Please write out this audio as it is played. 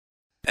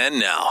And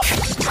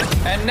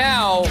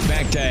now,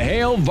 back to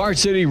Hail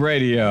Varsity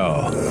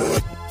Radio.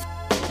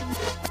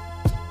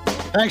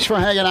 Thanks for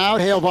hanging out.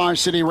 Hail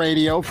Varsity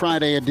Radio,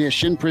 Friday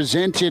edition,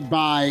 presented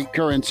by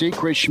Currency.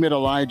 Chris Schmidt,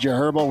 Elijah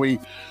Herbal. We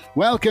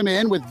welcome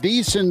in with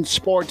VSiN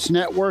Sports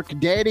Network,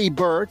 Danny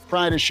Burke,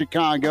 Pride of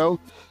Chicago.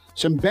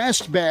 Some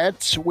best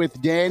bets with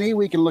Danny.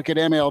 We can look at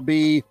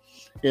MLB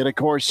and, of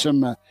course,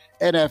 some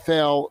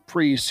NFL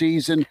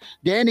preseason.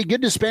 Danny,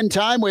 good to spend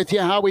time with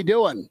you. How we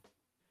doing?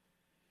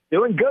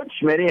 Doing good,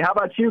 Schmitty. How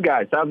about you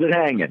guys? How's it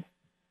hanging?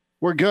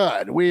 We're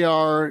good. We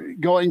are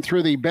going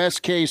through the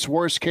best case,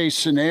 worst case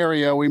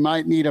scenario. We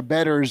might need a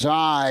bettor's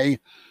eye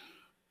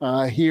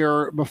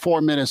here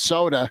before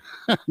Minnesota,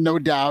 no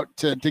doubt,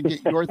 to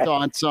get your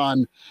thoughts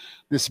on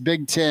this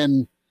Big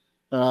Ten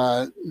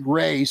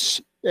race.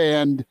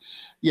 And,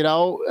 you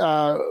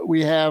know,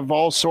 we have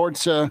all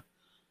sorts of,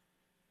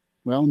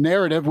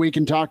 narrative we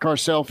can talk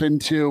ourselves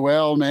into.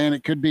 Well, man,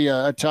 it could be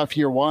a tough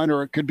year one,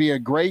 or it could be a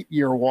great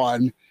year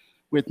one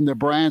with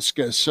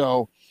Nebraska.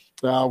 So,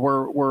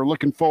 we're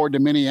looking forward to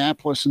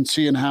Minneapolis and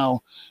seeing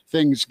how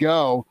things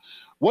go.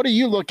 What are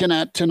you looking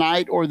at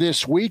tonight or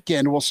this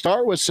weekend? We'll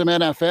start with some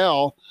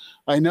NFL.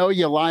 I know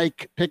you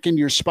like picking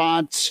your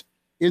spots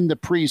in the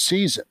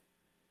preseason.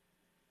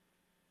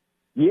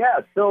 Yeah,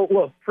 so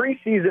look,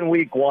 preseason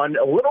week one,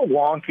 a little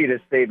wonky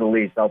to say the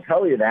least. I'll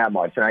tell you that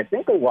much. And I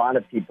think a lot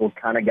of people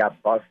kind of got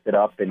busted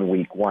up in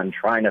week one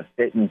trying to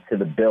fit into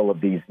the bill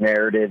of these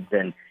narratives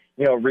and,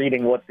 you know,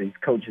 reading what these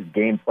coaches'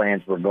 game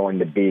plans were going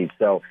to be.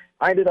 So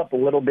I ended up a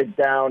little bit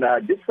down,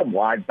 did some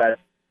live bets.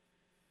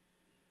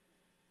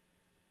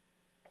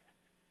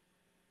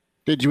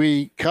 Did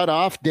we cut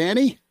off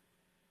Danny?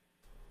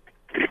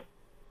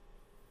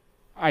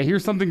 I hear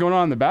something going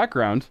on in the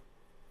background.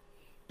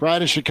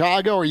 Pride of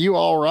Chicago, are you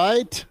all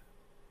right?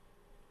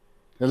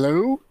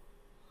 Hello?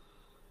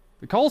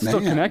 The call's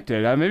still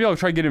connected. Maybe I'll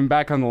try to get him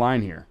back on the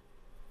line here.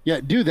 Yeah,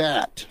 do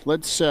that.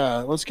 Let's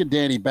get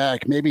Danny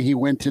back. Maybe he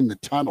went in the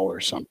tunnel or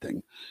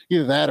something.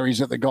 Either that or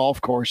he's at the golf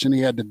course and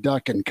he had to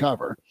duck and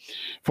cover.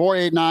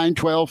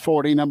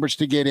 489-1240, numbers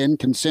to get in.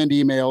 Can send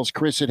emails,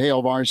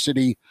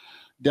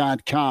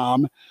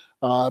 chris@hailvarsity.com.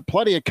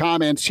 Plenty of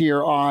comments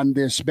here on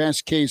this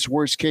best case,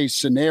 worst case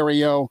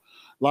scenario.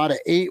 A lot of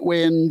 8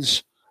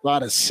 wins, a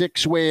lot of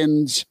 6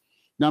 wins.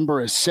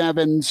 Number of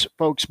 7s,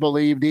 folks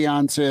believe.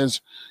 Dion says,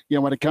 you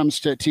know, when it comes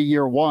to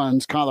year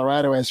ones,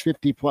 Colorado has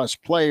 50-plus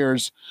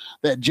players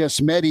that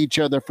just met each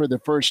other for the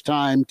first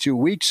time 2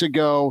 weeks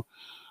ago.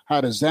 How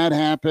does that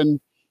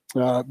happen?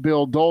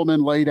 Bill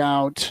Dolman laid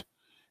out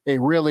a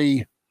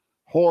really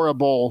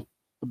horrible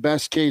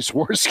best case,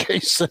 worst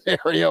case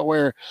scenario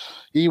where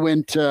he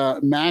went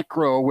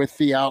macro with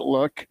the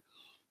outlook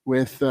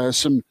with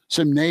some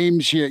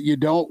names you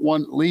don't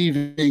want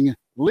leaving,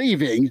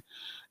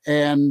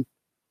 and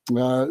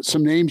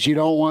some names you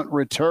don't want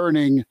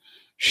returning,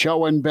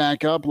 showing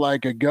back up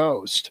like a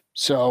ghost.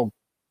 So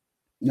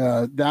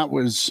that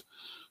was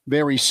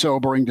very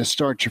sobering to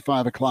start your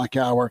 5 o'clock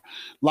hour.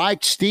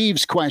 Like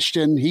Steve's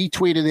question, he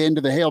tweeted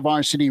into the Hail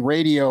Varsity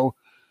Radio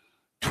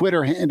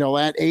Twitter handle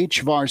at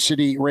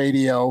HVarsity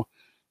Radio,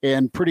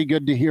 and pretty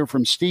good to hear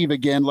from Steve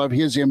again. Love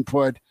his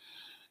input.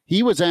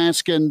 He was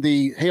asking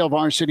the Hail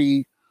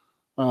Varsity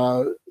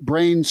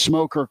brain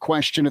smoker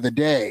question of the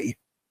day.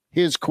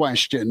 His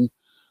question,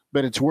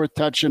 but it's worth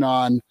touching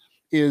on,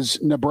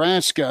 is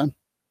Nebraska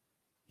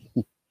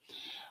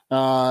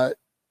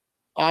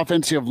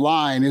offensive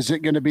line. Is it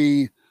going to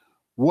be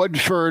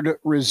Woodford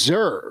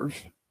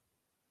Reserve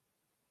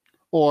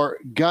or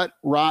Gut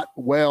Rot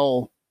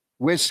Well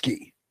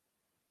whiskey?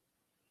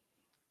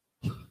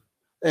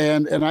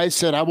 And I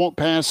said, I won't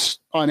pass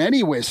on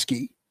any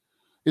whiskey.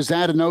 Is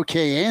that an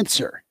okay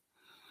answer?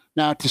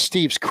 Now, to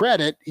Steve's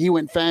credit, he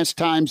went Fast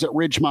Times at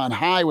Ridgemont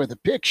High with a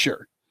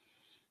picture.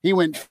 He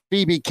went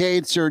Phoebe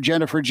Cates or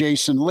Jennifer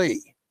Jason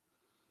Lee.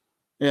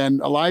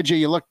 And Elijah,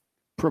 you look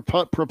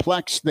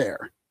perplexed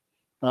there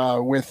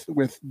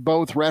with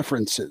both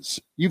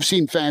references. You've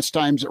seen Fast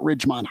Times at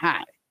Ridgemont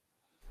High.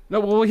 No,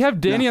 well, we have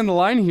Danny on the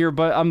line here,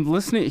 but I'm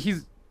listening.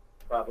 He's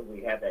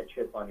probably have that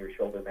chip on your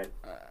shoulder, man.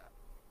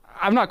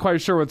 I'm not quite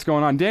sure what's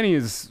going on. Danny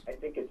is... I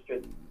think it's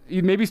just...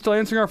 You maybe still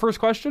answering our first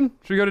question?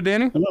 Should we go to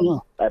Danny? I don't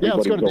know.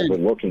 Everybody's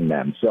overlooking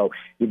them. So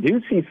you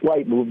do see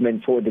slight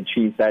movement toward the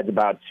Chiefs. That's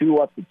about 2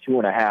 up to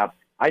 2.5.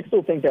 I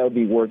still think that would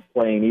be worth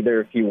playing.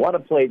 Either if you want to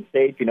play it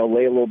safe,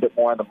 lay a little bit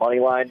more on the money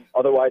line.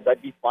 Otherwise,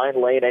 I'd be fine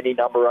laying any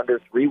number under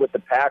 3 with the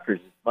Packers.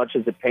 As much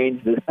as it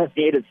pains me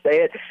to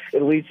say it,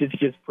 at least it's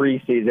just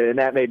preseason, and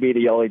that may be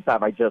the only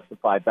time I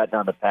justify betting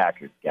on the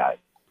Packers, guys.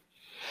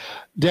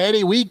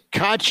 Danny, we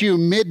caught you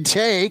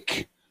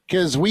mid-take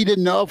because we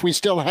didn't know if we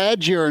still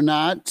had you or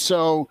not.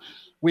 So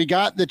we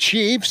got the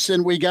Chiefs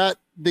and we got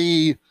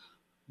the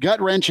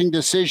gut-wrenching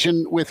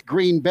decision with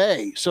Green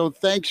Bay. So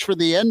thanks for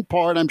the end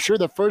part. I'm sure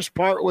the first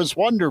part was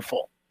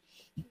wonderful.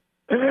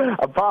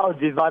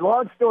 Apologies. My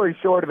long story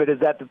short of it is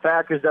that the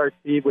Packers are a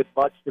team with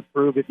much to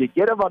prove. If you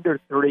get them under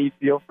 3,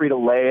 feel free to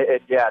lay it. And,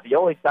 yeah, the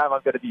only time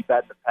I'm going to be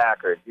betting the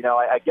Packers.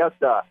 I guess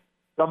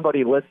some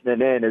somebody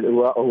listening in who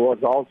was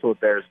also a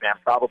Bears fan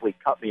probably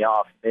cut me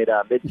off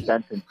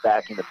mid-sentence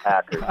backing the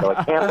Packers. So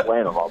I can't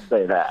blame him, I'll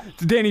say that.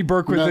 It's Danny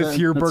Burke with us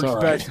here, Burke's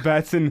right.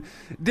 Bets. And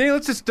Danny,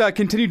 let's just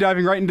continue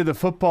diving right into the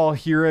football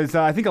here, as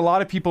I think a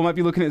lot of people might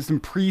be looking at some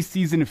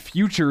preseason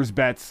futures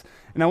bets.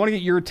 And I want to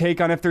get your take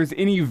on if there's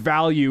any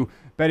value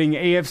betting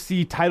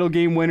AFC title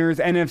game winners,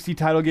 NFC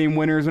title game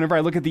winners. Whenever I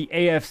look at the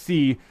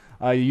AFC,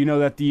 you know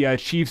that the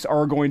Chiefs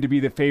are going to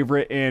be the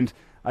favorite, and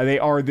they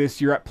are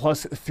this year at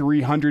plus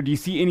 300. Do you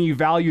see any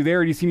value there?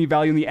 Or do you see any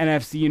value in the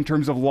NFC in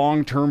terms of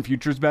long-term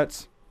futures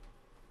bets?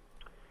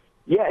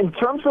 Yeah, in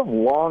terms of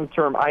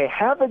long-term, I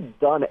haven't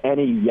done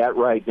any yet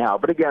right now.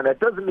 But again, that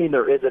doesn't mean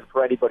there isn't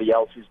for anybody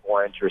else who's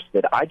more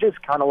interested. I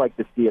just kind of like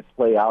to see it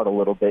play out a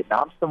little bit.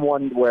 Now, I'm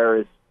someone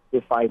where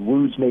if I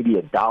lose maybe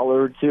 $1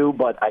 or $2,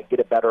 but I get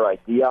a better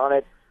idea on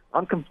it,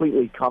 I'm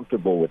completely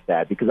comfortable with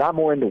that because I'm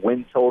more into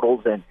win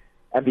totals and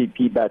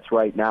MVP bets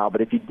right now.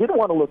 But if you did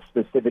want to look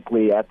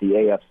specifically at the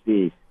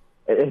AFC,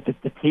 it's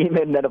the team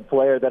and then a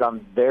player that I'm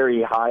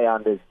very high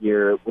on this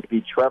year would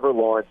be Trevor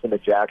Lawrence and the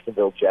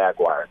Jacksonville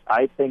Jaguars.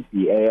 I think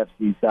the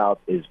AFC South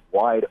is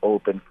wide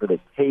open for the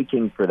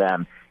taking for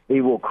them.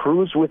 They will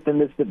cruise within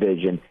this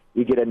division.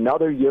 You get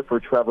another year for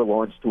Trevor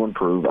Lawrence to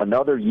improve,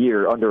 another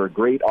year under a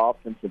great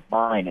offensive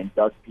mind and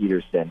Doug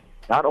Peterson.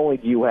 Not only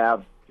do you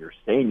have your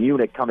same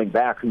unit coming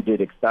back who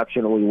did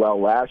exceptionally well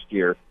last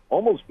year,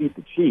 almost beat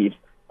the Chiefs,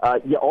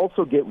 you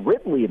also get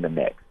Ridley in the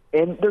mix.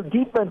 And their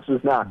defense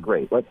is not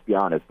great, let's be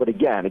honest. But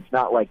again, it's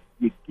not like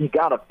you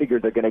got to figure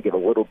they're going to get a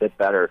little bit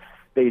better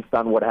based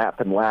on what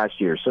happened last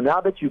year. So now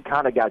that you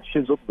kind of got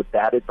chiseled with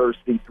that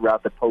adversity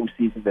throughout the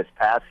postseason this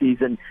past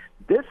season,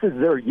 this is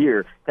their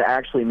year to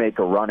actually make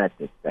a run at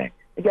this thing.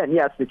 Again,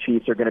 yes, the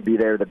Chiefs are going to be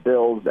there. The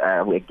Bills,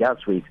 I guess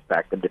we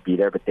expect them to be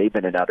there, but they've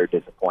been an utter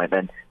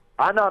disappointment.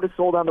 I'm not as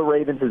sold on the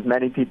Ravens as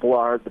many people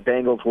are. The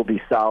Bengals will be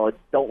solid.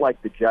 Don't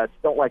like the Jets.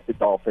 Don't like the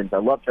Dolphins. I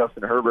love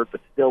Justin Herbert, but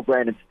still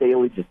Brandon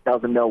Staley just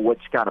doesn't know which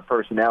kind of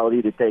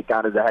personality to take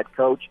on as a head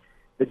coach.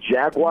 The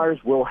Jaguars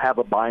will have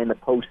a bye in the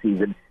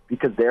postseason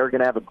because they're going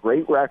to have a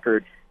great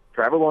record.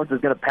 Trevor Lawrence is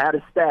going to pad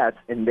his stats,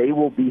 and they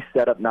will be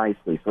set up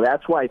nicely. So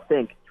that's why I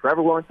think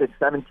Trevor Lawrence at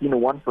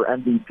 17-1 for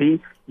MVP.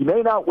 He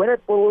may not win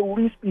it, but will at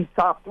least be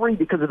top 3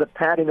 because of the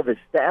padding of his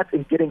stats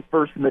and getting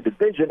first in the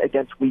division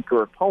against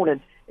weaker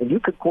opponents. And you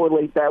could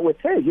correlate that with,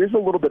 hey, here's a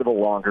little bit of a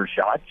longer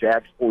shot.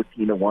 Jags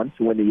 14-1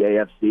 to win the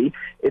AFC.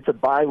 It's a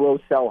buy low,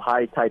 sell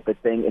high type of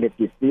thing. And if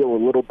you feel a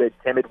little bit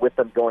timid with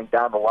them going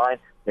down the line,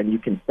 then you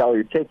can sell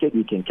your ticket,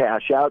 you can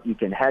cash out, you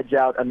can hedge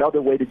out.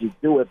 Another way to just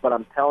do it. But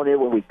I'm telling you,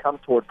 when we come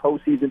toward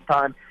postseason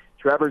time,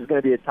 Trevor's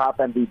going to be a top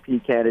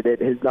MVP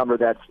candidate. His number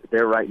that's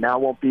there right now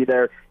won't be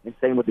there. And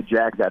same with the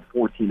Jags at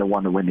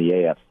 14-1 to win the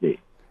AFC.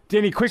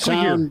 Danny, quickly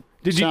here.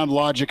 Sound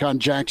logic on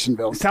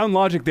Jacksonville. Sound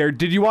logic there.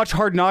 Did you watch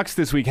Hard Knocks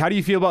this week? How do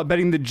you feel about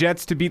betting the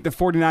Jets to beat the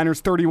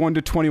 49ers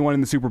 31-21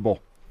 in the Super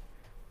Bowl?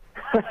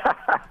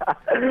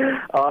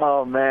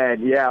 Oh,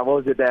 man. Yeah,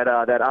 what was it, that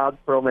Odds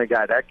Perlman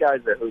guy? That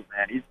guy's a hoot,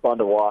 man. He's fun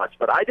to watch.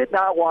 But I did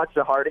not watch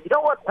the Hard. You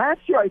know what?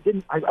 Last year I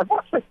didn't. I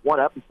watched like one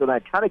episode and I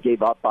kind of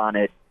gave up on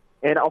it.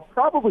 And I'll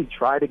probably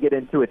try to get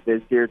into it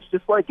this year. It's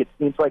just like it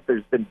seems like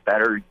there's been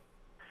better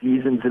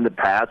seasons in the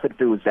past. If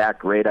it was that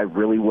great, I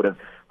really would have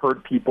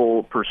heard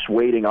people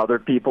persuading other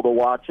people to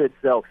watch it.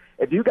 So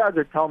if you guys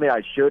are telling me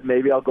I should,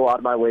 maybe I'll go out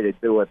of my way to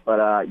do it. But,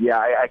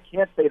 I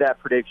can't say that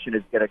prediction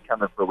is going to come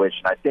to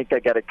fruition. I think I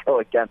got to go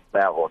against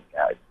that one,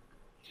 guys.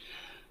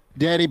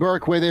 Danny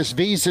Burke with us,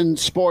 VSiN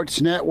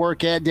Sports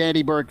Network, at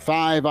Danny Burke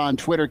 5 on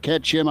Twitter.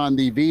 Catch him on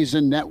the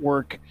VSiN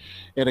Network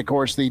and, of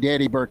course, the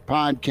Danny Burke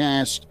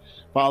Podcast.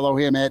 Follow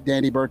him at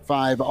Danny Burke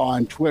 5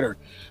 on Twitter.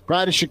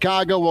 Pride of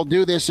Chicago, we'll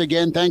do this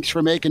again. Thanks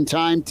for making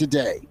time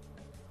today.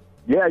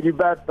 Yeah, you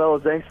bet,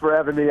 fellas. Thanks for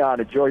having me on.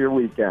 Enjoy your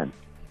weekend.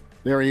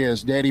 There he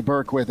is, Danny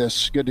Burke with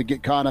us. Good to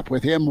get caught up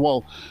with him.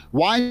 We'll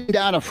wind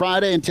down a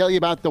Friday and tell you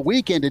about the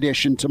weekend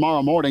edition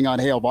tomorrow morning on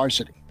Hail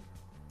Varsity.